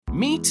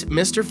Meet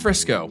Mr.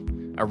 Frisco,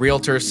 a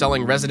realtor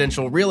selling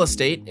residential real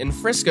estate in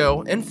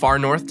Frisco and far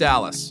north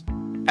Dallas.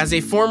 As a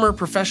former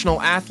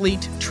professional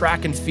athlete,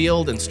 track and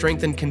field, and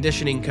strength and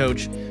conditioning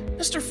coach,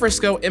 Mr.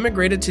 Frisco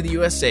immigrated to the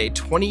USA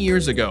 20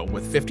 years ago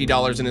with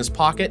 $50 in his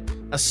pocket,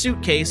 a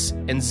suitcase,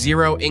 and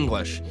zero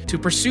English to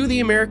pursue the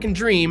American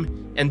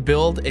dream and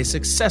build a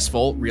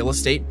successful real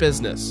estate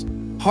business.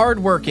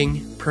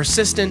 Hardworking,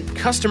 persistent,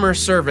 customer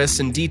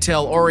service, and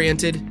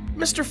detail-oriented,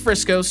 Mr.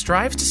 Frisco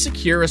strives to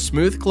secure a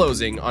smooth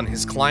closing on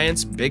his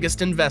client's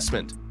biggest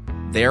investment,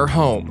 their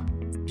home.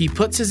 He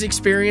puts his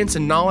experience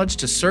and knowledge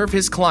to serve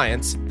his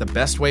clients the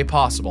best way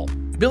possible.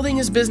 Building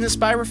his business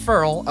by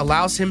referral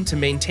allows him to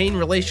maintain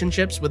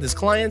relationships with his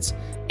clients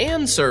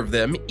and serve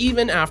them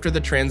even after the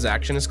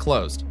transaction is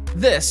closed.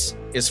 This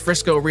is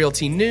Frisco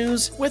Realty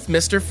News with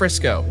Mr.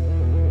 Frisco.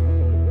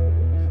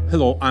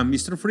 Hello, I'm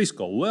Mr.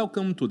 Frisco.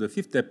 Welcome to the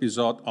 5th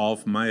episode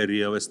of my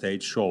real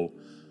estate show.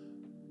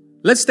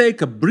 Let's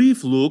take a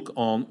brief look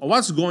on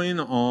what's going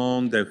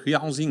on the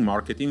housing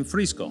market in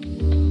Frisco.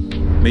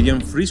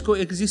 Median Frisco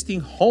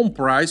existing home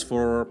price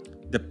for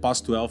the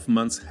past 12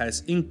 months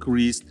has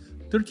increased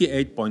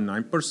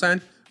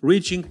 38.9%,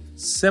 reaching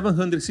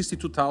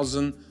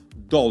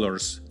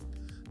 $762,000.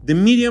 The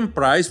median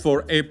price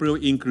for April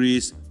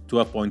increased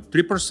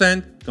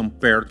 12.3%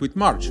 compared with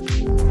March.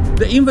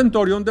 The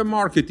inventory on the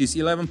market is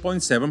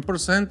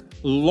 11.7%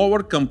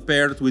 lower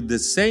compared with the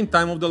same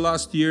time of the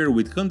last year,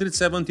 with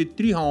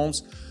 173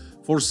 homes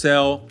for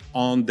sale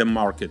on the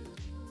market.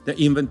 The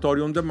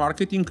inventory on the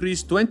market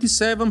increased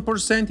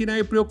 27% in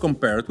April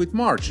compared with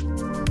March.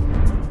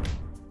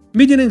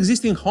 Median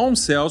existing home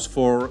sales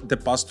for the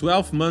past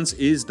 12 months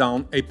is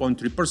down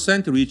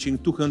 8.3%, reaching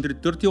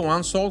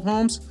 231 sold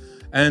homes,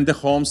 and the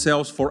home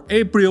sales for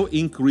April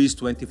increased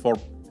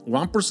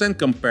 24.1%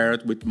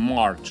 compared with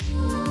March.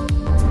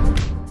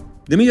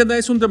 The median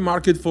days on the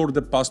market for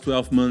the past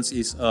 12 months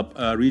is up,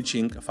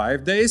 reaching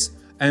 5 days,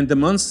 and the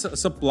month's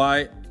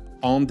supply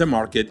on the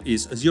market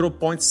is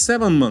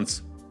 0.7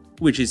 months,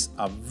 which is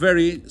a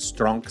very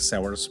strong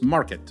seller's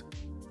market.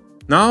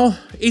 Now,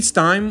 it's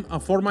time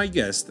for my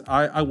guest.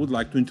 I would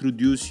like to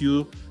introduce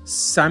you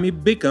Sammy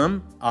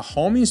Bickham, a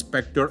home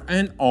inspector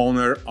and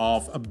owner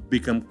of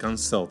Bickham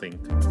Consulting.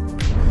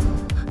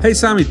 Hey,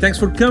 Sammy, thanks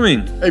for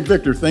coming. Hey,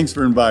 Viktor, thanks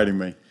for inviting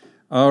me.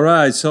 All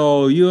right,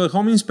 so you're a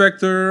home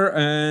inspector,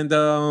 and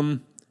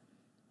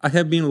I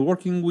have been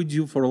working with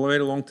you for a very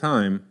long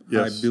time.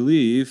 Yes. I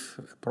believe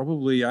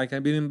probably I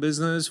have been in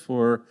business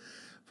for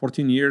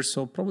 14 years,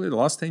 so probably the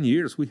last 10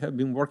 years we have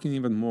been working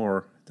even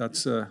more.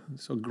 That's a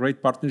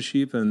great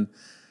partnership, and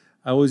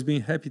I've always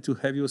been happy to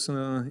have you as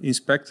an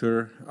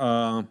inspector.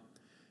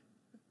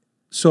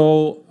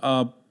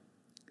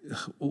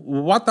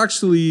 What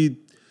actually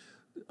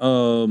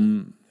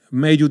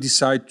made you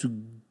decide to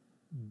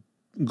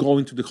go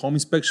into the home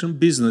inspection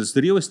business?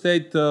 The real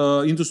estate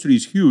industry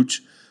is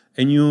huge,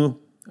 and you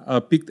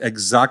picked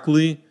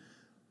exactly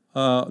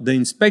the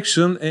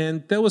inspection.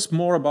 And tell us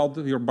more about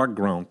your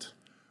background.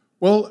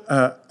 Well,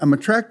 I'm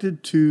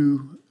attracted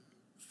to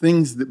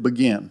things that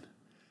begin.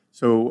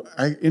 So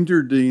I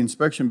entered the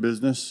inspection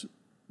business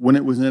when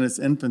it was in its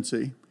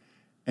infancy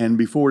and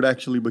before it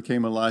actually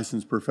became a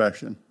licensed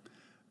profession.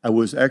 I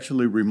was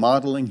actually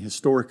remodeling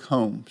historic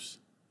homes.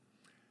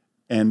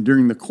 And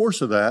during the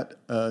course of that,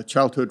 a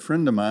childhood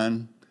friend of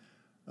mine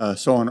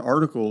saw an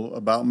article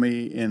about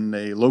me in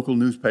a local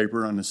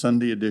newspaper on the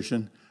Sunday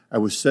edition. I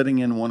was sitting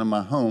in one of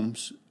my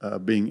homes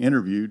being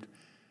interviewed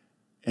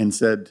and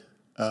said,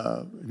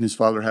 and his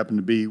father happened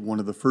to be one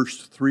of the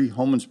first 3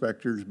 home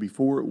inspectors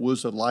before it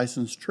was a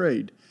licensed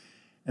trade.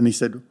 And he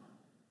said,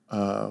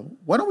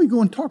 why don't we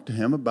go and talk to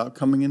him about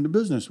coming into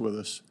business with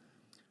us?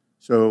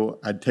 So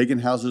I'd taken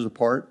houses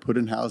apart, put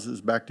in houses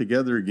back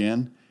together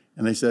again,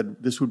 and they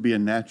said, this would be a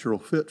natural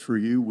fit for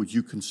you. Would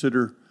you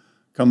consider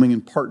coming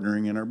and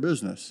partnering in our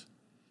business?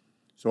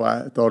 So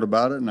I thought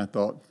about it, and I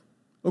thought,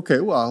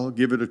 okay, well, I'll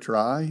give it a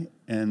try.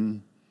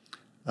 And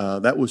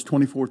that was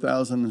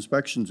 24,000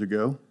 inspections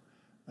ago.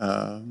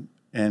 And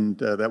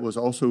that was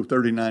also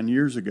 39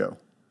 years ago.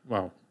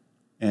 Wow.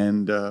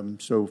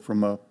 And so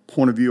from a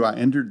point of view, I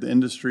entered the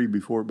industry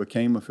before it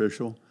became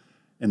official.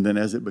 And then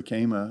as it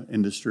became an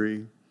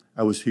industry,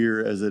 I was here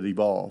as it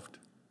evolved.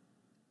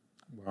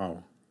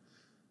 Wow.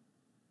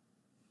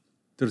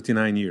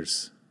 39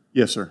 years.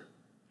 Yes, sir.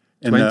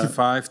 And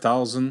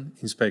 25,000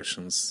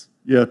 inspections.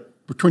 Yeah,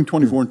 between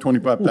 24 and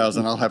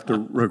 25,000. I'll have to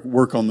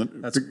work on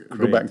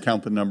go back and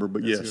count the number.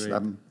 But That's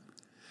yes,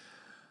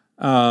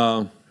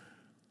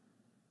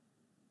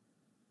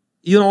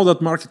 you know,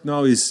 that market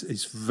now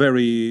is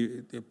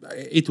very,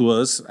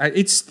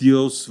 it's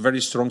still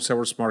very strong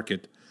seller's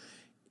market.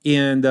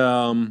 And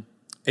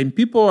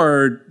people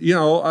are, you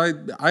know,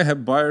 I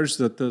have buyers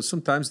that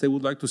sometimes they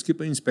would like to skip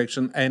an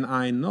inspection. And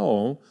I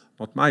know,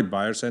 not my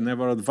buyers, I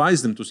never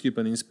advise them to skip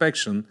an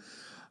inspection.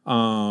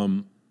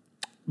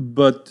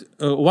 But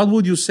what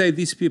would you say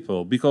these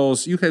people?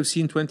 Because you have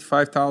seen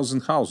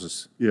 25,000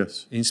 houses.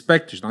 Yes.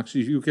 Inspected.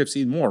 Actually, you have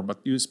seen more, but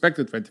you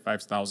inspected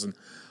 25,000.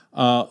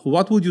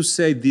 What would you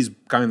say these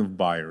kind of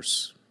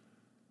buyers?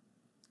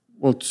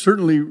 Well,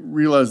 certainly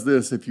realize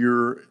this. If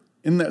you're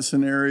in that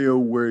scenario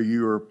where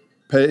you're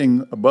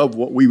paying above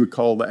what we would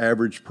call the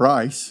average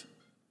price,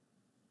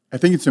 I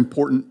think it's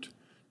important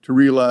to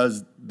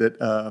realize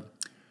that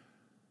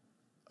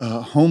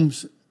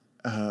homes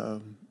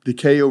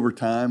decay over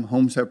time.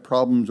 Homes have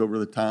problems over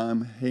the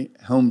time.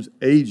 Homes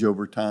age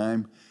over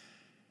time.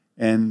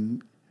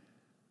 And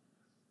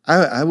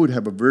I would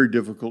have a very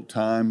difficult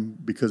time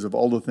because of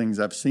all the things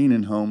I've seen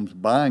in homes,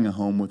 buying a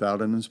home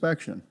without an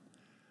inspection.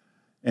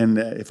 And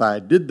if I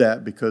did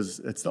that because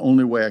it's the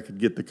only way I could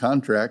get the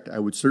contract, I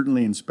would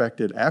certainly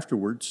inspect it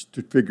afterwards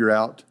to figure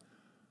out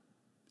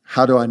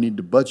how do I need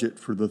to budget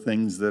for the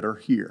things that are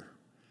here.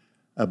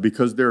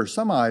 Because there are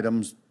some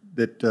items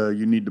that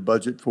you need to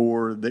budget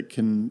for that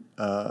can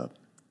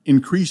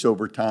increase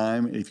over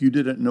time. If you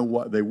didn't know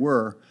what they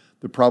were,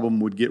 the problem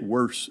would get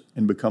worse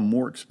and become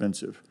more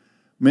expensive.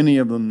 Many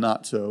of them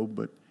not so,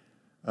 but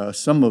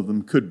some of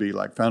them could be,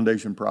 like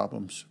foundation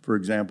problems, for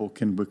example,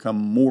 can become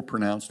more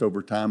pronounced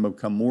over time,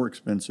 become more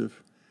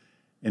expensive.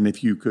 And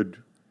if you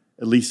could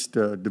at least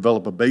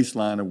develop a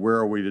baseline of where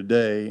are we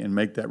today and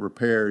make that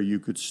repair, you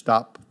could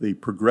stop the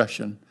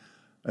progression,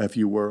 if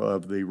you were,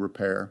 of the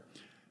repair.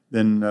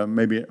 Then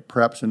maybe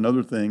perhaps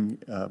another thing,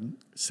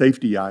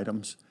 safety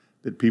items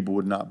that people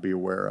would not be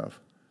aware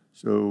of.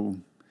 So,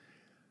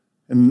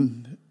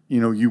 and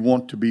you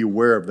want to be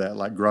aware of that,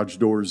 like garage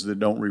doors that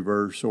don't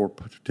reverse, or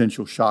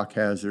potential shock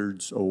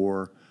hazards,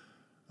 or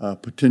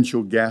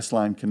potential gas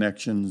line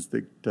connections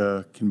that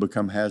can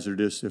become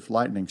hazardous if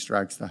lightning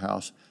strikes the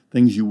house.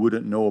 Things you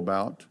wouldn't know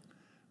about,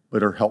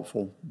 but are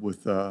helpful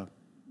with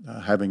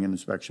having an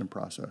inspection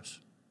process.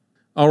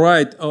 All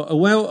right.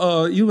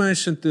 You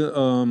mentioned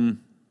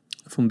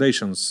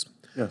foundations.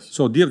 Yes.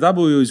 So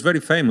DFW is very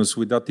famous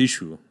with that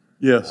issue.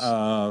 Yes.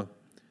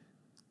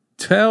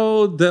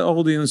 Tell the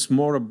audience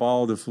more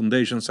about the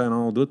foundations. I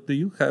know that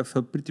you have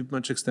a pretty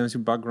much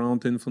extensive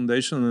background in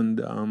foundation, and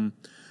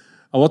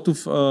a lot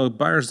of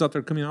buyers that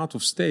are coming out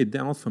of state,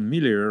 they're not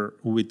familiar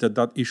with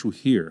that issue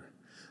here.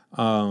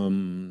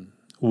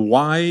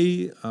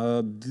 Why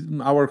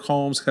our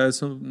homes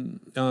has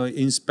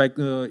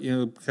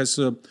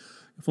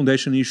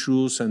foundation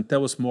issues, and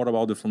tell us more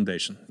about the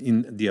foundation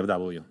in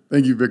DFW.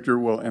 Thank you, Viktor.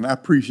 Well, and I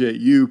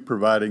appreciate you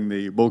providing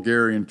the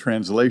Bulgarian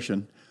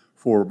translation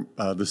for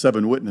the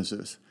 7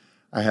 witnesses.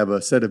 I have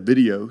a set of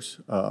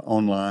videos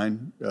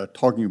online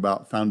talking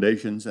about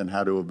foundations and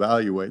how to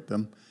evaluate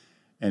them,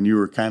 and you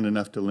were kind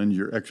enough to lend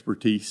your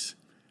expertise,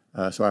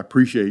 so I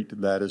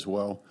appreciate that as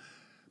well.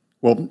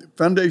 Well,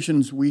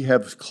 foundations, we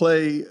have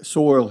clay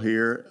soil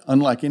here,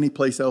 unlike any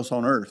place else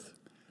on earth.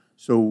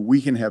 So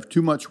we can have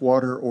too much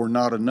water or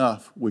not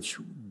enough, which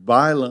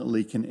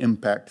violently can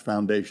impact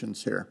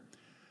foundations here.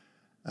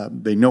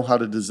 They know how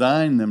to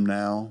design them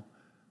now,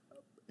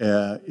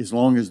 as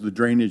long as the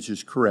drainage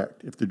is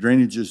correct. If the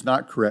drainage is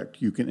not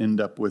correct, you can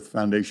end up with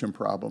foundation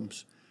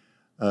problems.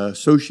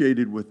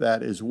 Associated with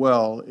that as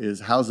well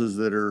is houses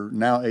that are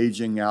now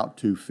aging out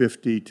to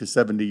 50 to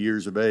 70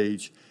 years of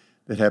age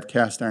that have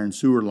cast iron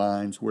sewer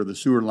lines, where the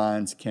sewer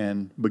lines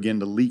can begin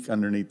to leak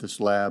underneath the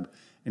slab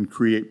and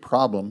create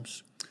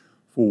problems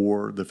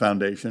for the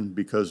foundation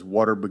because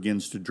water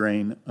begins to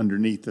drain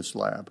underneath the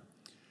slab.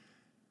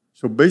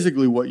 So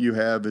basically what you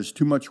have is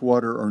too much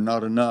water or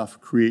not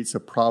enough creates a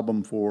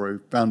problem for a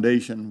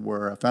foundation,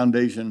 where a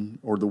foundation,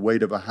 or the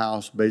weight of a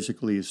house,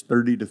 basically is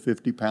 30 to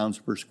 50 pounds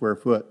per square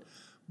foot,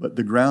 but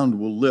the ground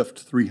will lift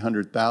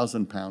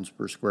 300,000 pounds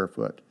per square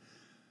foot.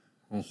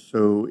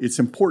 So it's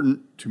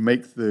important to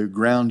make the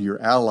ground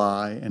your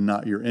ally and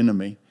not your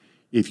enemy.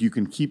 If you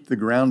can keep the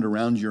ground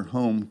around your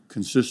home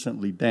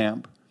consistently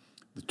damp,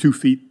 the 2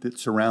 feet that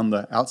surround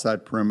the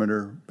outside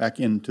perimeter back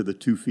into the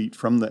 2 feet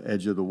from the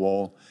edge of the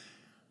wall,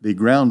 the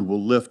ground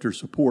will lift or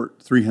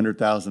support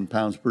 300,000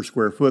 pounds per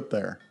square foot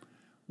there,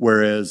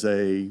 whereas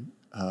a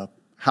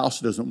house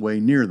doesn't weigh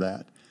near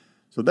that.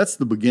 So that's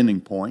the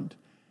beginning point.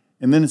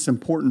 And then it's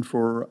important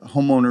for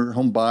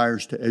home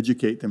buyers to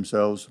educate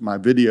themselves. My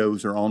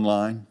videos are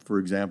online, for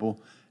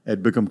example,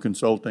 at Bickham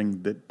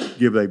Consulting, that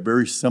give a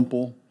very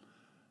simple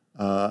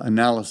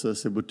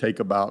analysis. It would take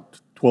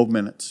about 12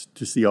 minutes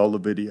to see all the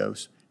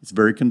videos. It's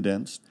very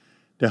condensed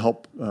to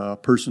help a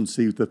person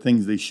see the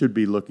things they should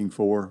be looking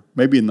for,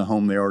 maybe in the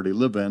home they already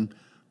live in,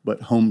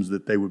 but homes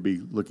that they would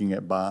be looking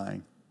at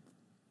buying.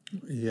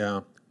 Yeah,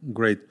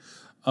 great.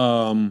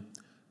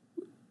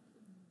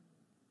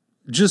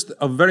 Just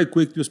a very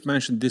quick, just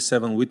mention these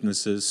 7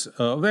 witnesses,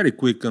 very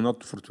quick,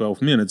 not for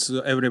 12 minutes.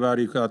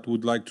 Everybody that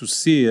would like to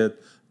see it,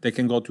 they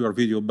can go to your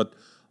video. But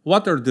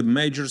what are the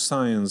major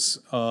signs?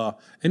 And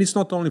it's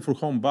not only for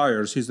home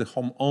buyers, it's the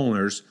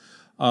homeowners,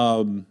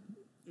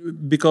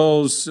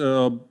 because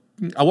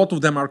a lot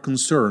of them are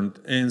concerned.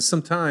 And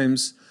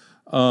sometimes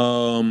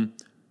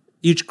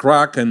each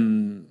crack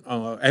and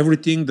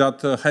everything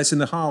that has in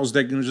the house,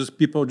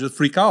 people just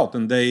freak out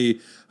and they,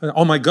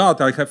 oh my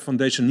God, I have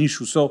foundation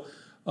issues. So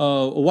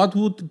what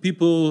would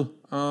people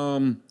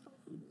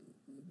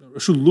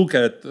should look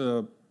at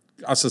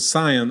as a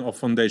sign of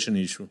foundation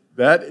issue?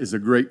 That is a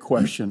great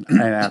question,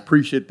 and I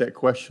appreciate that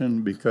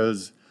question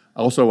because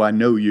Also, I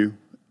know you,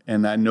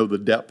 and I know the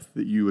depth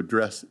that you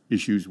address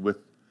issues with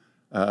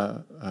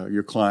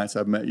your clients.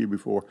 I've met you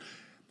before.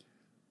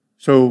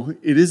 So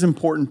it is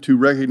important to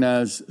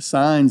recognize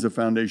signs of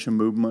foundation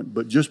movement,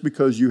 but just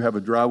because you have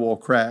a drywall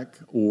crack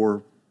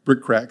or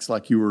brick cracks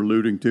like you were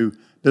alluding to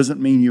doesn't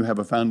mean you have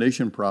a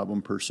foundation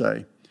problem per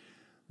se.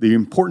 The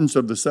importance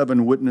of the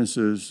 7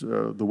 witnesses,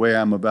 the way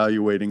I'm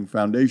evaluating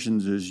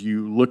foundations, is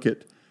you look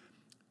at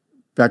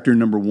factor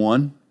number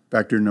 1,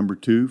 factor number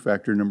 2,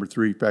 factor number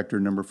 3, factor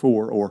number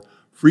 4, or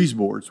freeze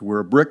boards. Where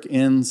a brick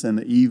ends and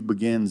the eave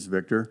begins,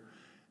 Victor,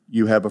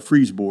 you have a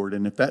freeze board.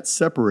 And if that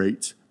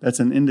separates, that's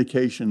an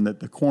indication that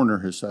the corner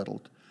has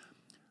settled.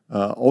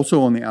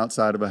 Also on the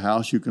outside of a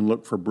house, you can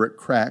look for brick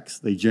cracks.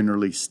 They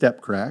generally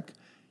step crack.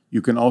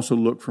 You can also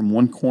look from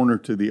one corner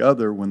to the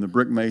other. When the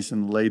brick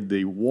mason laid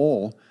the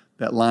wall,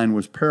 that line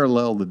was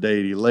parallel the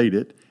day he laid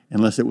it,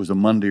 unless it was a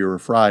Monday or a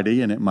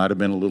Friday, and it might have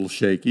been a little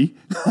shaky.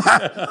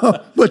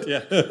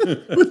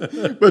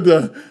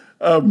 but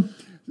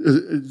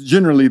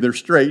generally they're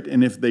straight,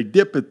 and if they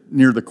dip it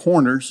near the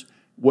corners,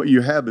 what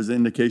you have is an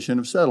indication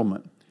of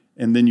settlement.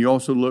 And then you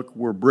also look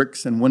where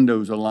bricks and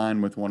windows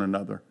align with one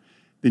another.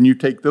 Then you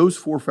take those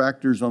 4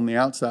 factors on the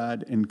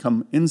outside and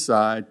come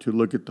inside to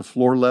look at the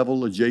floor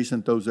level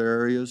adjacent those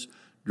areas,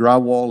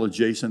 drywall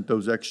adjacent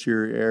those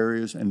exterior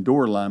areas, and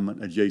door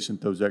alignment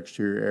adjacent those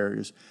exterior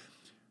areas.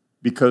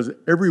 Because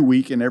every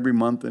week and every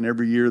month and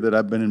every year that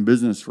I've been in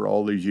business for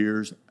all these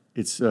years,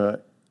 it's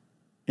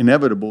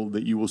inevitable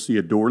that you will see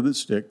a door that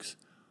sticks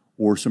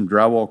or some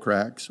drywall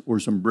cracks or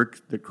some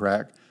bricks that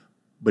crack,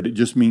 but it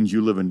just means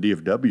you live in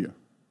DFW.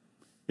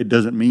 It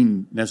doesn't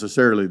mean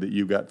necessarily that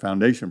you've got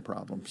foundation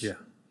problems. Yeah.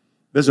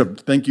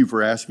 Thank you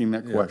for asking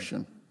that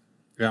question.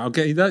 Yeah,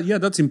 okay.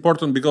 That's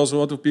important because a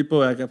lot of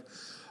people have,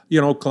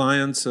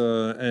 clients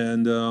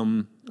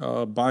and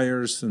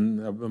buyers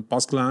and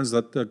past clients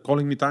that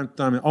calling me time to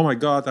time. Oh my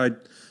God,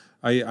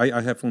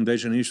 I have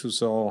foundation issues.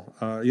 So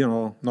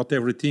not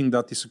everything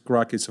that is a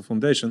crack is a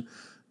foundation.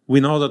 We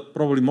know that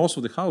probably most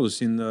of the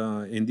houses in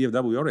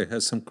DFW area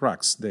has some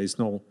cracks. There is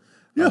no.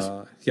 Yes.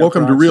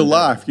 Welcome to real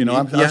life.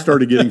 I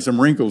started getting some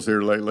wrinkles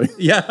here lately.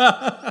 Yeah.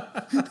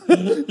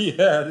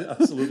 Yeah,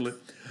 absolutely.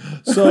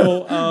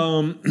 So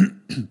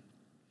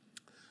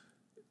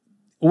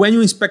when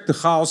you inspect the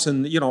house,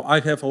 and I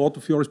have a lot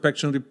of your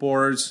inspection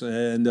reports,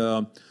 and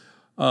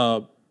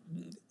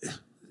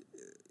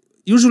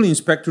usually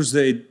inspectors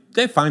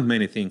they find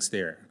many things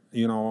there.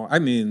 I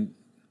mean,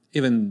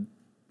 even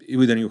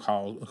with the new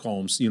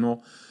homes,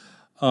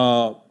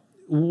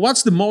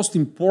 what's the most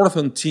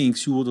important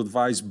things you would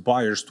advise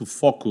buyers to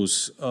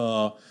focus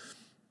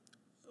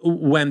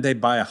when they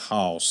buy a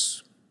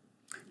house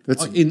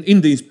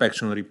in the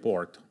inspection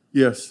report?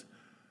 Yes.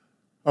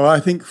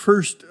 I think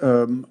first,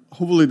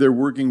 hopefully they're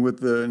working with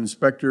the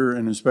inspector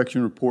and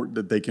inspection report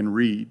that they can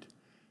read.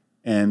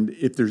 And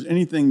if there's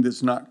anything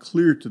that's not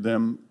clear to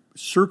them,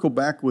 circle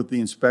back with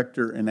the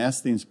inspector and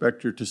ask the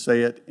inspector to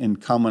say it in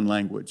common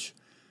language.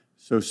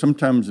 So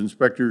sometimes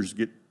inspectors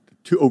get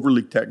too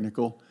overly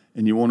technical,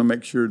 and you want to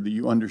make sure that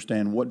you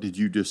understand what did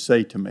you just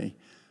say to me.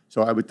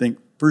 So I would think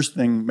first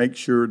thing, make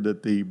sure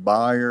that the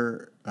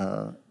buyer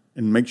and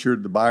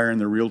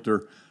the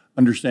realtor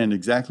understand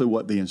exactly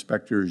what the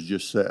inspector has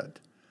just said.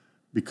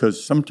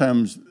 Because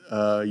sometimes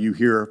you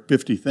hear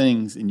 50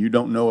 things and you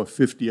don't know if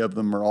 50 of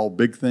them are all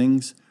big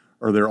things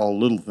or they're all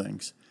little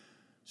things.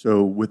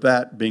 So with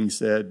that being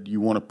said, you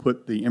want to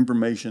put the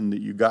information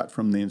that you got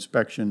from the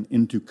inspection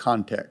into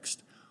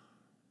context.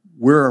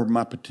 Where are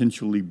my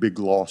potentially big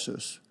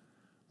losses?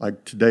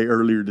 Like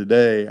earlier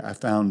today, I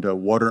found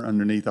water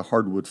underneath a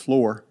hardwood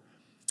floor,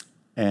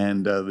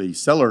 and the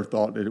seller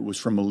thought that it was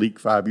from a leak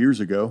 5 years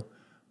ago,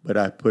 but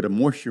I put a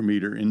moisture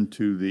meter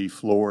into the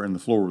floor, and the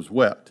floor was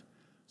wet.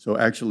 So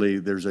actually,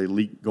 there's a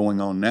leak going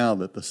on now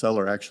that the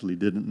seller actually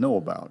didn't know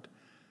about.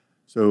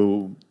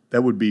 So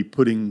that would be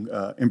putting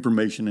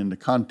information into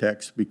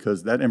context,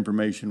 because that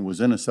information was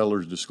in a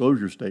seller's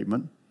disclosure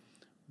statement,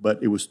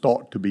 but it was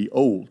thought to be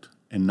old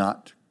and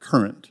not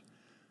current.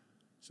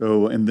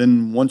 So, and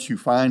then once you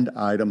find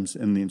items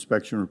in the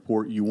inspection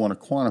report, you want to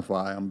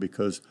quantify them,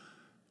 because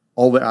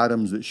all the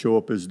items that show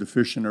up as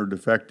deficient or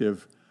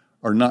defective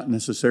are not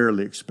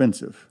necessarily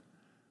expensive.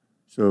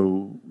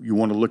 So you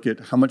want to look at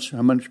how much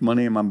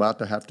money am I about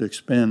to have to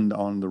expend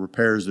on the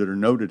repairs that are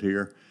noted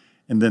here.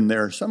 And then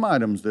there are some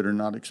items that are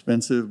not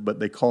expensive, but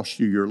they cost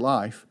you your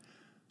life.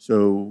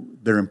 So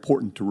they're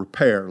important to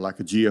repair, like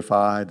a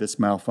GFI that's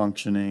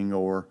malfunctioning,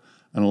 or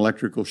an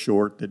electrical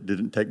short that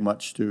didn't take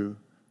much to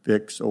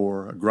fix,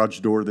 or a garage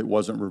door that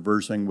wasn't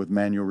reversing with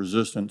manual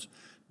resistance.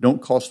 Don't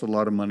cost a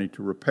lot of money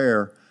to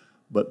repair,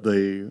 but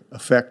the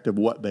effect of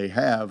what they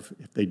have,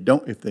 if they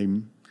do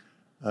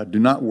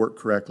not work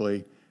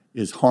correctly,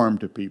 is harm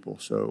to people.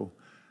 So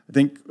I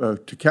think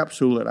to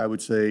capsule it, I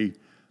would say,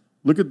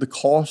 look at the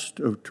cost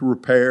to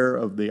repair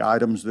of the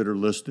items that are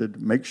listed.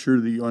 Make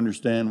sure that you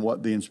understand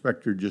what the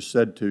inspector just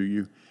said to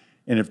you.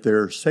 And if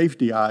there are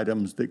safety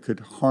items that could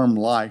harm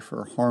life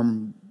or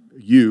harm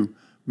you,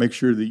 make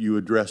sure that you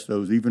address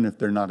those, even if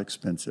they're not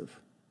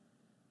expensive.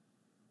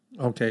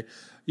 Okay,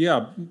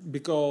 yeah,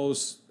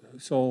 because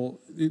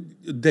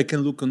they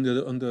can look on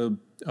the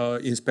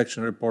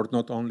inspection report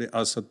not only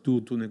as a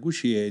tool to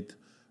negotiate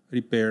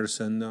repairs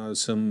and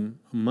some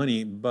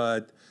money,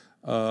 but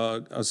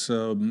as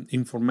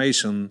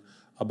information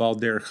about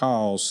their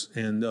house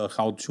and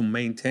how to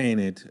maintain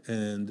it.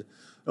 And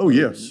Oh,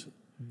 yes.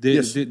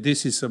 Yes.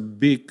 this is a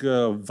big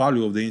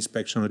value of the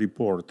inspection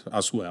report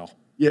as well.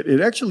 Yet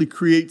it actually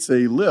creates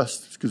a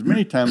list because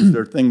many times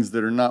there are things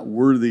that are not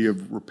worthy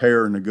of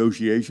repair or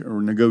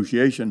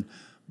negotiation,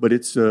 but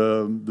it's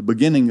the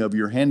beginning of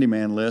your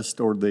handyman list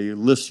or the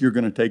list you're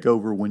going to take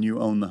over when you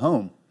own the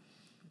home.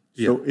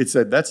 So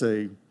that's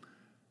a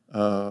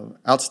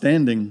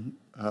outstanding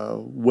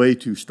way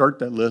to start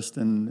that list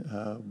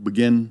and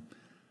begin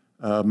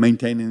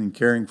maintaining and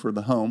caring for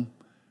the home,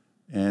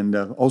 and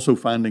also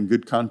finding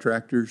good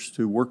contractors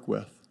to work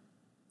with.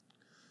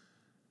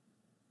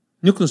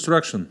 New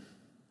construction.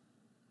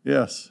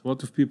 Yes. A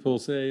lot of people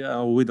say,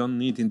 we don't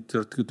need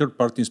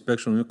third-party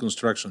inspection on new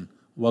construction.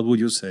 What would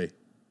you say?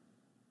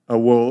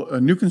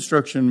 New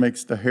construction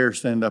makes the hair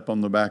stand up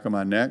on the back of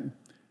my neck.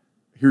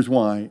 Here's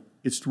why.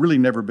 It's really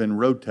never been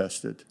road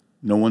tested.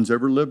 No one's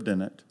ever lived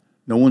in it.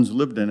 No one's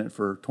lived in it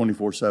for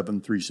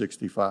 24/7,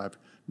 365.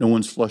 No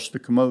one's flushed the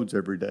commodes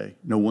every day.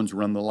 No one's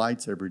run the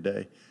lights every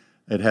day.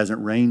 It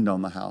hasn't rained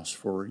on the house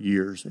for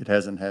years. It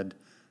hasn't had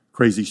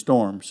crazy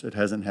storms. It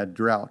hasn't had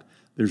drought.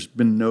 There's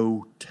been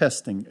no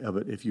testing of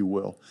it, if you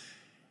will.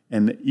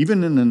 And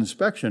even in an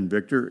inspection,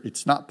 Victor,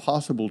 it's not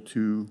possible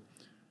to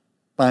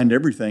find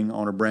everything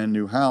on a brand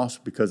new house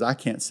because I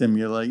can't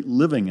simulate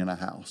living in a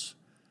house,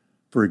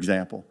 for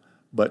example.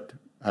 But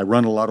I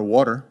run a lot of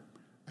water.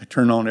 I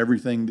turn on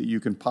everything that you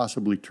can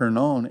possibly turn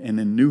on. And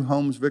in new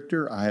homes,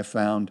 Victor, I have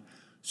found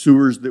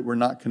sewers that were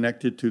not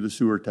connected to the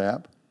sewer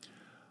tap,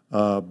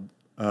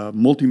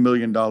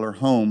 multi-million-dollar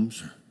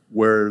homes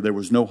where there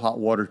was no hot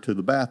water to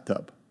the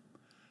bathtub,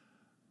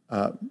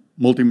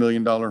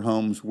 multi-million-dollar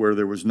homes where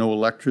there was no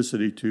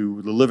electricity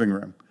to the living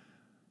room,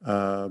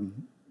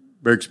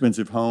 very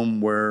expensive home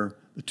where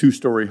the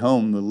two-story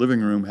home, the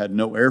living room had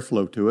no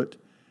airflow to it,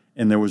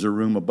 and there was a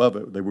room above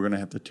it. They were going to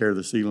have to tear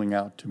the ceiling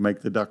out to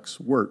make the ducts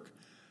work.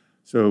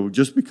 So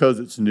just because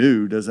it's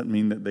new doesn't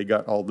mean that they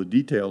got all the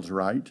details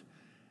right,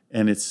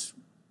 and it's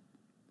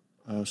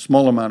a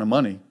small amount of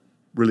money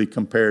really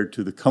compared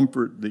to the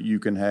comfort that you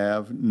can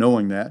have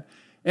knowing that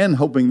and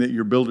hoping that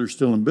your builder's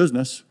still in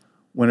business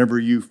whenever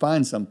you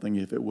find something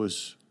if it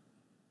was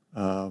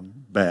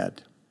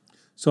bad.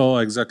 So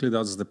exactly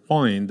that's the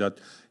point that,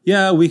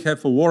 yeah, we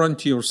have a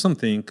warranty or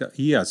something,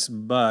 yes,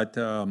 but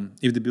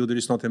if the builder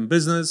is not in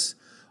business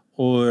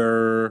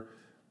or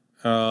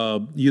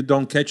you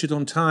don't catch it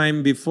on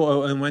time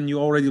before, and when you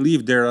already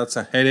leave there, that's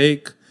a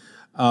headache.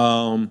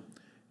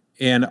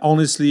 And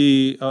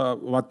honestly,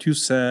 what you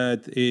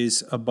said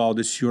is about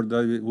the sewer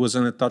that it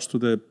wasn't attached to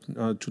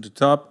the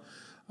top.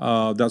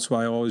 That's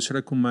why I always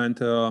recommend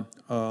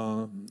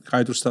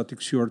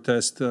hydrostatic sewer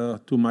test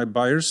to my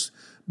buyers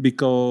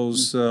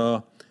because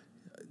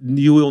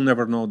you will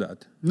never know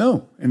that.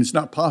 No, and it's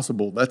not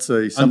possible. That's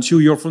until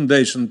your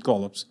foundation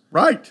collapses.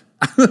 Right.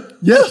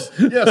 Yes,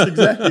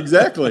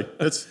 exactly.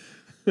 That's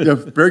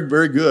very,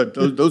 very good.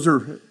 Those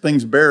are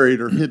things buried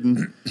or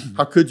hidden.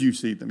 How could you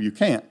see them? You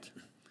can't.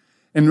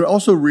 And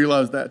also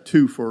realize that,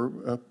 too,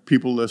 for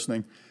people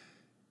listening.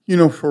 You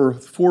know, for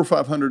 $400 or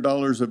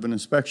 $500 of an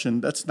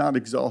inspection, that's not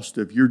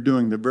exhaustive. You're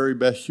doing the very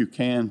best you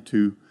can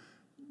to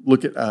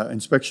look at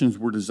inspections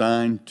were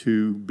designed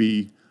to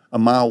be a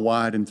mile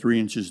wide and 3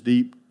 inches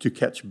deep to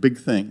catch big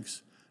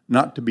things,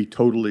 not to be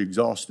totally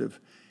exhaustive.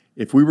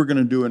 If we were going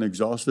to do an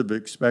exhaustive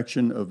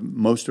inspection of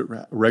most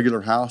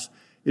regular house,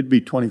 it'd be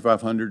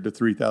 $2,500 to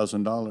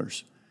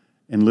 $3,000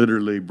 and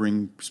literally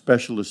bring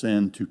specialists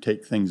in to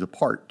take things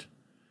apart.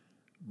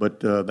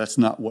 But that's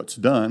not what's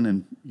done,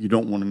 and you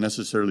don't want to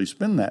necessarily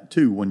spend that,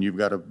 too, when you've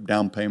got a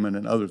down payment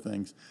and other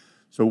things.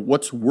 So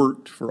what's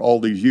worked for all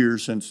these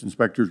years since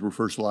inspectors were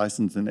first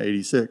licensed in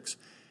 '86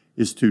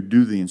 is to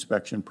do the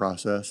inspection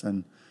process.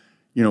 And,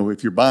 you know,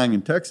 if you're buying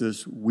in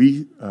Texas,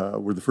 we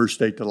were the first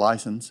state to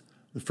license,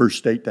 the first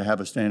state to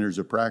have a standards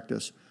of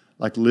practice.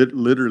 Like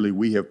literally,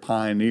 we have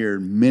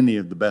pioneered many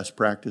of the best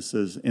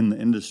practices in the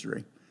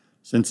industry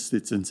since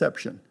its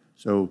inception.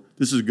 So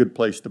this is a good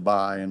place to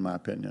buy, in my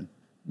opinion.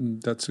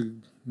 That's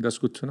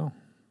good to know.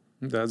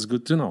 That's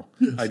good to know.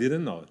 Yes. I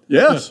didn't know it.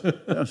 Yes.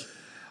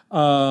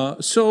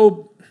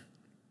 So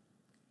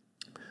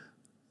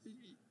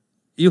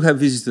you have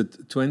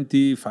visited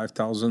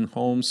 25,000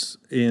 homes,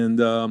 and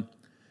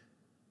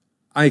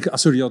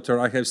as a realtor,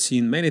 I have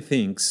seen many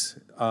things.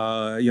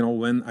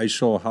 When I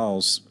show a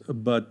house,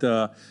 but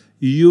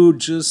you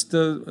just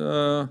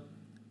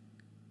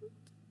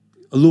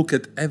look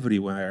at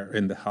everywhere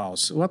in the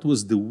house. What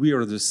was the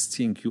weirdest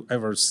thing you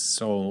ever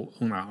saw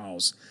in a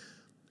house?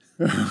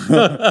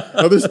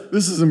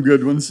 This is some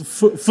good ones.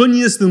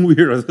 Funniest and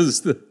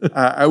weirdest.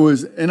 I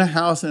was in a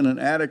house in an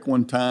attic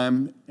one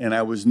time, and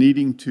I was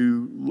looking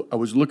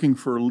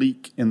for a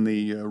leak in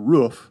the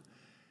roof,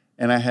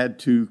 and I had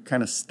to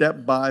kind of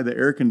step by the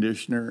air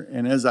conditioner,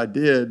 and as I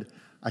did,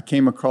 I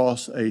came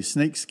across a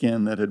snake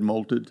skin that had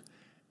molted,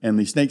 and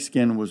the snake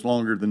skin was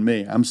longer than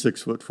me. I'm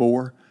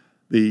 6'4".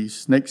 The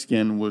snake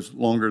skin was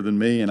longer than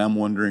me, and I'm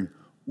wondering,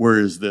 where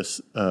is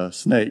this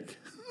snake?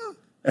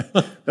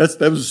 That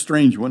was a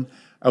strange one.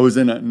 I was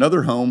in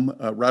another home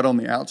right on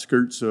the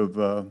outskirts of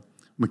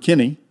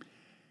McKinney,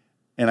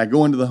 and I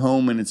go into the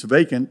home, and it's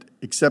vacant,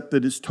 except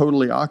that it's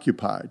totally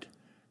occupied.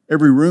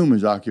 Every room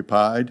is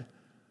occupied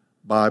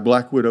by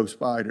black widow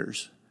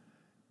spiders.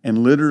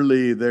 And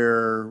literally there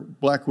are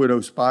black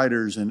widow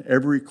spiders in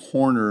every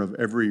corner of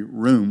every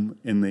room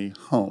in the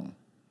home.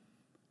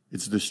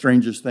 It's the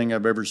strangest thing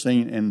I've ever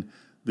seen. And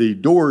the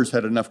doors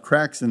had enough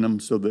cracks in them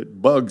so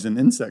that bugs and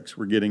insects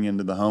were getting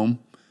into the home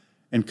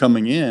and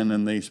coming in,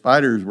 and the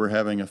spiders were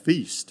having a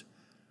feast.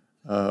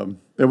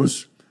 That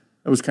was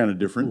kind of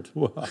different.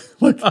 Wow.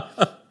 Like,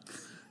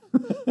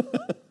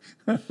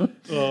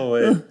 oh,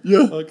 wait.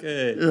 yeah.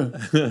 Okay.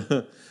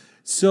 Yeah.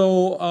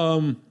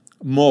 So,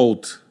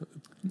 mold.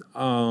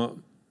 A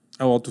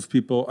lot of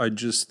people are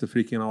just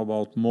freaking out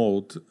about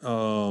mold.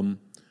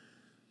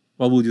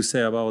 What would you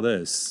say about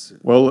this?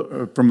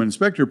 Well, from an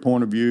inspector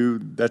point of view,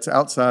 that's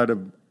outside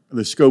of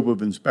the scope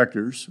of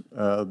inspectors.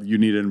 You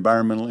need an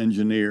environmental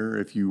engineer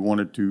if you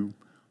wanted to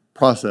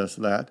process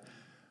that.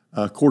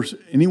 Of course,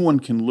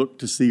 anyone can look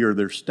to see are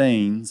there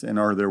stains, and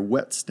are there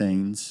wet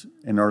stains,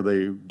 and are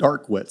they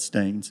dark wet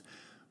stains.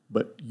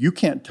 But you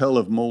can't tell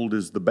if mold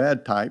is the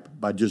bad type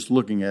by just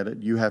looking at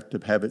it. You have to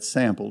have it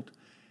sampled.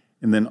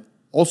 And then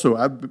also,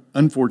 I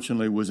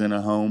unfortunately was in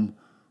a home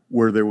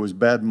where there was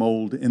bad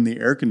mold in the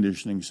air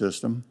conditioning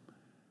system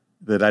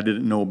that I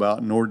didn't know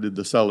about, nor did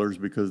the sellers,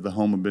 because the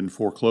home had been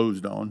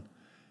foreclosed on.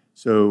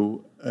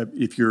 So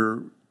if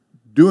you're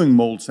doing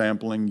mold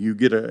sampling, you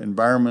get an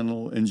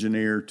environmental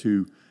engineer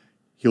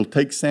he'll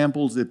take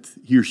samples if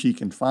he or she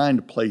can find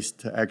a place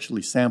to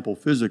actually sample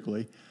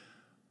physically.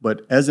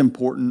 But as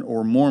important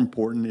or more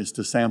important is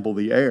to sample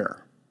the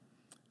air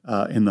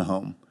in the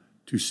home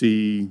to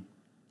see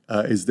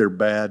is there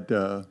bad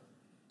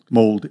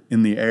mold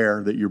in the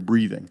air that you're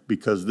breathing?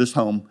 Because this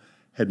home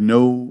had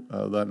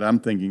that I'm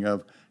thinking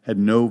of, had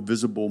no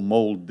visible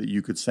mold that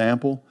you could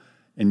sample,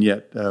 and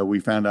yet we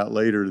found out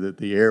later that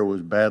the air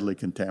was badly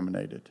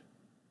contaminated.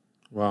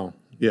 Wow.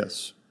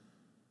 Yes.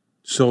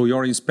 So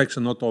your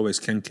inspection not always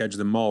can catch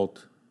the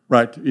mold.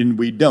 Right, and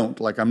we don't.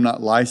 Like, I'm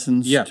not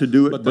licensed to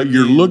do it, but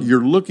you're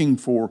you're looking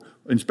for,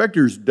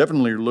 inspectors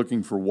definitely are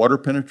looking for water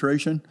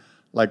penetration.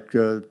 Like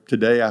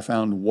today I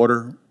found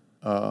water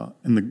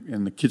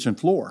in the kitchen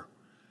floor,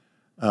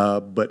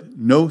 but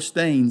no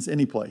stains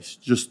anyplace.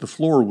 Just the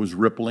floor was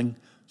rippling,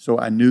 so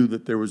I knew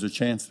that there was a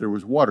chance there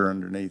was water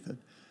underneath it.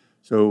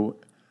 So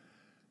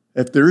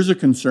if there is a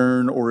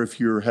concern, or if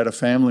you had a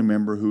family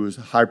member who is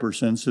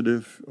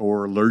hypersensitive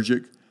or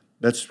allergic,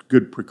 that's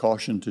good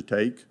precaution to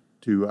take,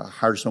 to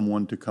hire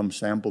someone to come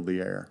sample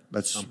the air.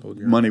 That's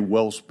money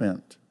well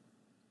spent.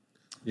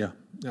 Yeah.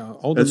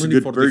 All the money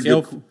for the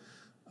health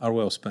are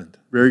well spent.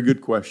 Very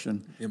good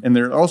question. Yep. And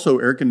there are also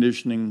air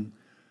conditioning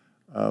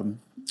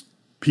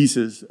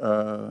pieces,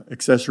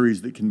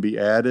 accessories that can be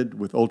added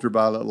with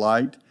ultraviolet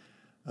light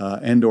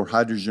and or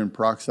hydrogen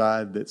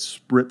peroxide that's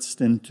spritzed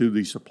into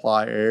the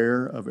supply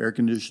air of air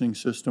conditioning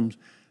systems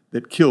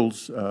that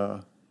kills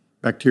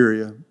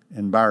bacteria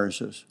and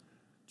viruses.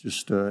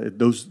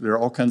 There are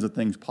all kinds of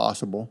things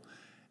possible.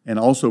 And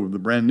also the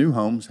brand new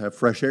homes have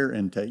fresh air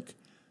intake.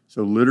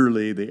 So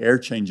literally the air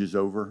changes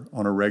over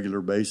on a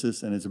regular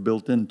basis, and it's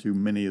built into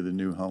many of the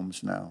new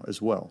homes now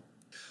as well.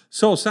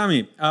 So,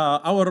 Sammy,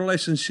 our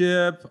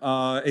relationship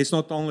is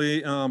not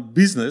only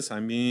business. I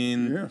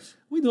mean, yes,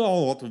 we do a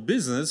lot of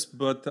business,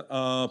 but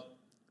I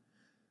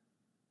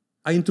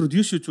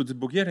introduced you to the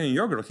Bulgarian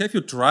yogurt. Have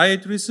you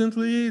tried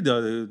recently?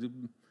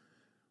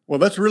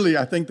 Well, I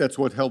think that's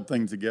what held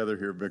things together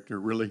here, Victor,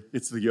 really.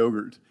 It's the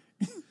yogurt.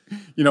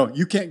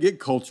 You can't get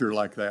culture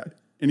like that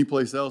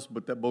anyplace else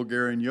but that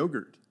Bulgarian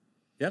yogurt.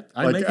 Yep,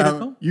 I make it at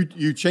home.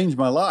 You changed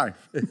my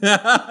life.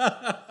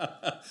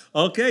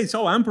 Okay,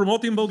 so I'm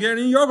promoting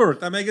Bulgarian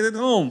yogurt. I make it at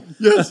home.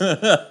 Yes.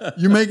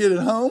 You make it at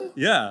home?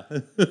 Yeah.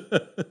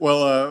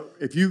 Well,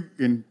 if you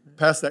can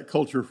pass that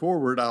culture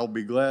forward, I'll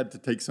be glad to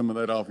take some of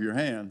that off your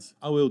hands.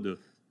 I will do.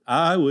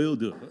 Okay.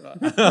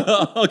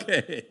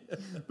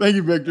 Thank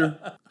you,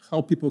 Victor.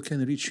 How people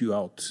can reach you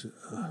out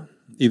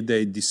if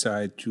they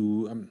decide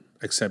to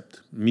accept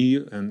me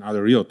and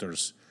other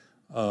realtors?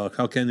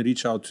 How can they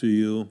reach out to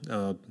you?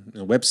 A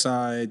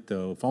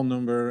website, phone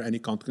number, any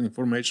contact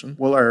information?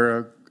 Well,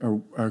 our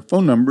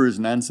phone number is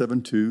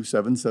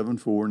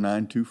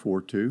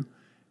 972-774-9242.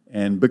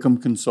 And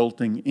Bickham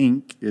Consulting,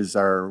 Inc. is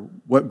our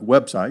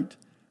website.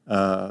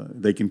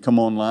 They can come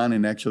online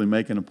and actually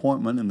make an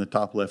appointment in the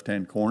top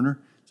left-hand corner.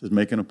 It says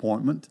make an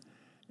appointment.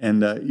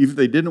 And if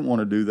they didn't want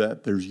to do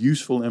that, there's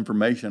useful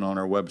information on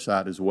our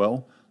website as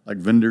well, like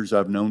vendors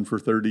I've known for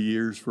 30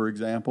 years, for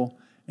example,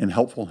 and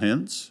helpful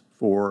hints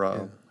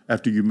for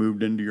after you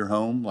moved into your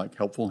home, like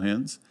helpful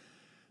hints.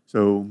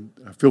 So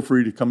feel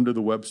free to come to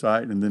the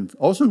website, and then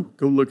also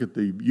go look at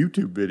the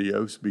YouTube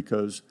videos,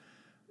 because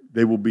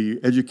they will be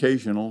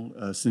educational.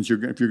 Since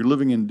if you're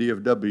living in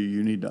DFW,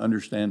 you need to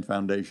understand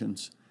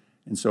foundations.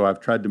 And so I've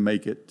tried to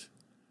make it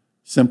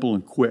simple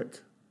and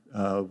quick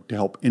to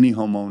help any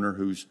homeowner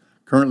who's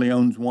currently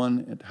owns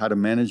one and how to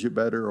manage it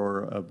better,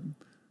 or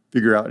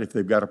figure out if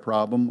they've got a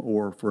problem,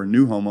 or for a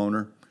new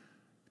homeowner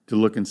to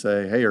look and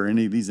say, hey, are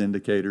any of these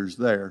indicators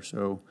there?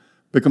 So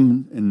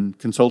Bickham and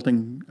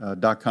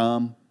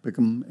Consulting.com,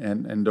 Bickham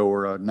and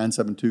or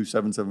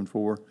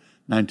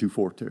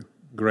 972-774-9242.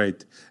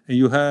 Great. And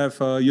you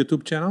have a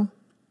YouTube channel?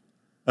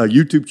 A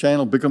YouTube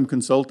channel, Bickham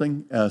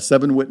Consulting.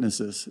 7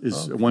 Witnesses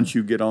is once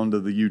you get onto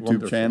the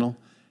YouTube channel.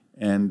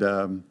 And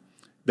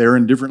they're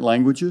in different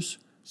languages.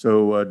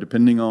 So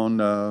depending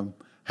on,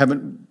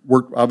 haven't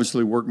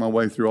obviously worked my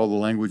way through all the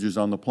languages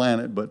on the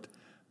planet, but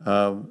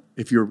by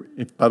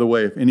the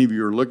way, if any of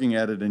you are looking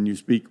at it and you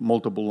speak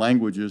multiple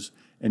languages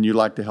and you'd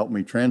like to help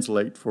me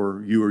translate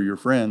for you or your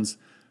friends,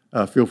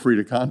 feel free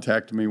to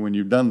contact me when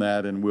you've done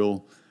that, and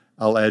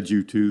I'll add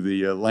you to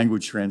the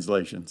language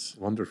translations.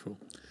 Wonderful.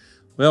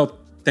 Well,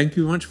 thank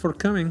you much for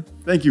coming.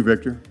 Thank you,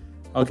 Viktor.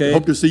 Okay.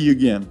 Hope to see you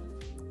again.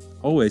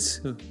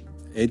 Always.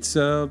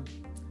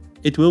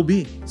 It will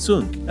be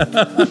soon.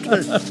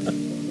 Okay.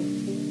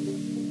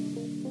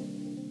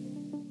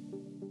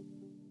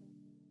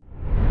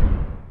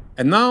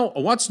 And now,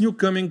 what's new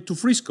coming to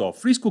Frisco?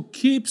 Frisco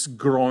keeps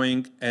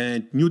growing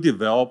and new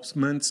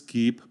developments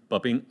keep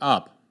popping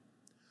up.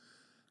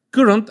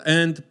 Current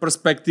and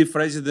prospective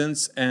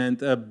residents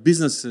and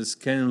businesses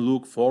can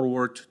look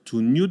forward to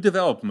new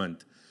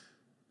development.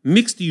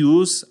 Mixed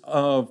use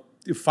of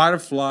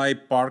Firefly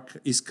Park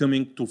is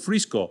coming to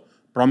Frisco,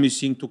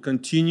 promising to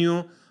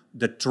continue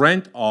the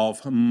trend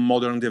of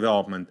modern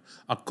development.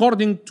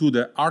 According to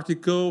the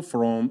article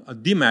from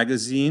the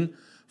magazine,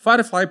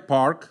 Firefly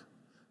Park,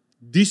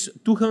 this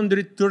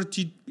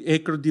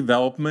 230-acre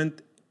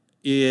development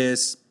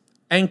is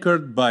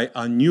anchored by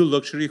a new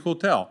luxury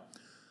hotel.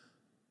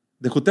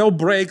 The hotel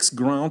breaks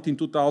ground in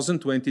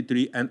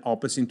 2023 and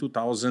opens in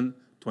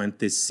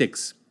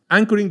 2026.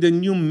 Anchoring the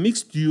new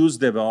mixed-use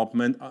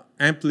development,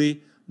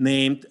 amply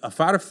named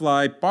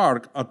Firefly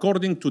Park,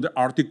 according to the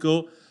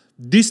article,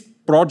 this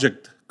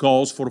project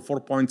calls for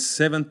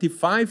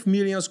 4.75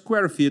 million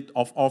square feet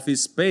of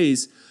office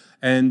space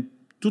and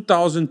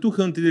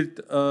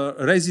 2,200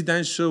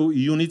 residential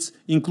units,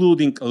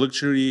 including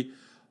luxury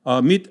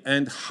mid-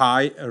 and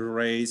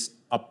high-rise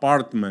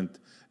apartment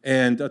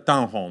and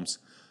townhomes,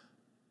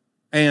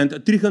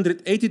 and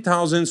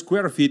 380,000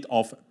 square feet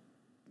of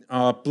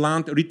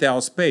planned retail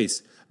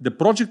space. The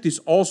project is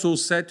also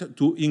set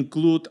to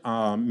include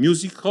a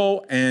music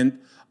hall and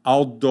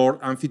outdoor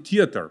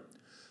amphitheater.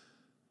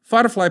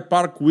 Firefly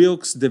Park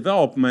Wilkes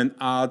development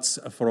adds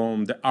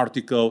from the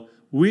article,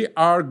 "We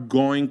are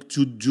going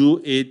to do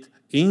it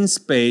in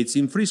spades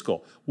in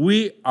Frisco.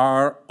 We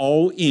are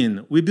all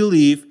in. We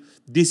believe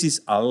this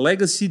is a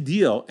legacy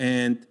deal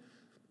and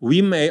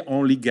we may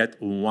only get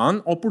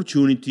one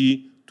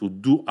opportunity to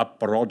do a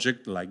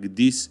project like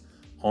this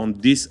on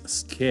this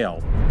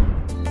scale."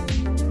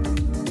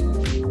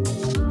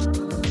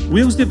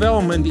 Wilkes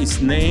development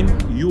is name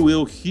you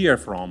will hear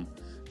from.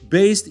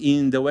 Based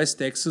in the West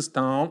Texas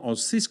town of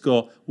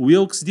Frisco,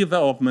 Wilkes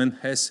development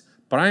has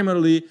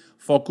primarily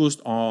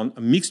focused on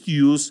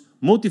mixed-use,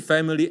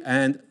 multifamily,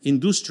 and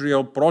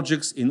industrial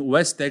projects in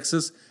West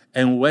Texas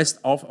and west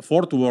of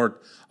Fort Worth.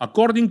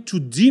 According to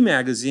the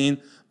magazine,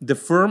 the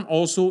firm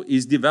also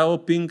is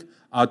developing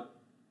a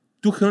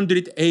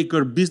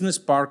 200-acre business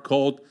park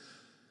called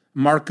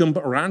Markham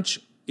Ranch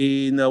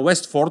in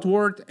West Fort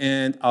Worth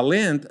and a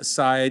land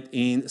site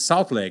in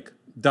South Lake.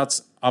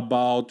 That's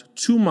about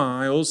 2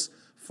 miles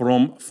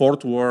from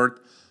Fort Worth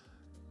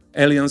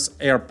Alliance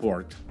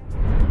Airport.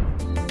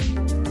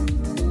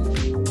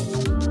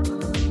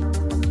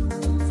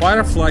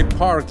 Firefly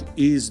Park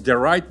is the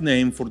right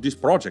name for this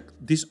project.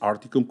 This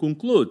article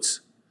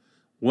concludes.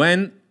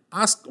 When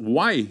asked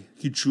why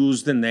he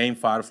chose the name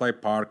Firefly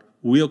Park,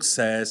 Wilkes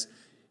says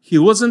he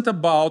wasn't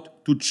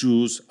about to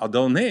choose a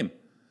dull name.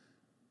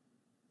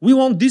 "We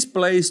want this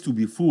place to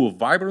be full of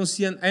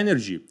vibrancy and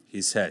energy,"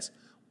 he says.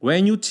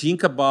 "When you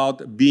think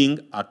about being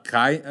a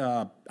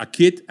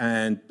kid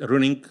and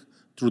running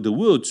through the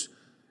woods,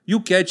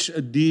 you catch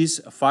these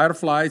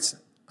fireflies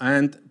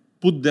and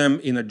put them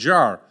in a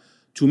jar.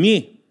 To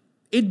me,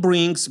 it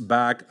brings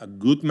back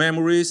good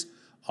memories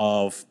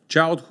of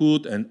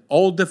childhood and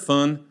all the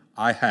fun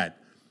I had.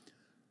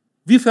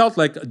 We felt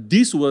like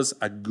this was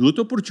a good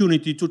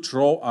opportunity to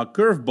throw a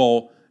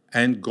curveball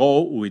and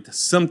go with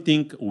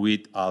something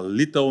with a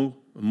little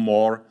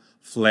more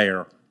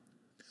flair."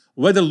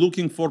 Whether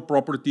looking for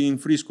property in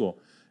Frisco,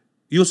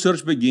 your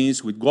search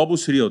begins with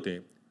Globus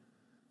Realty.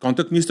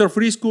 Contact Mr.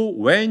 Frisco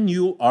when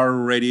you are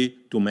ready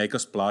to make a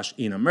splash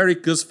in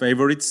America's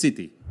favorite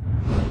city.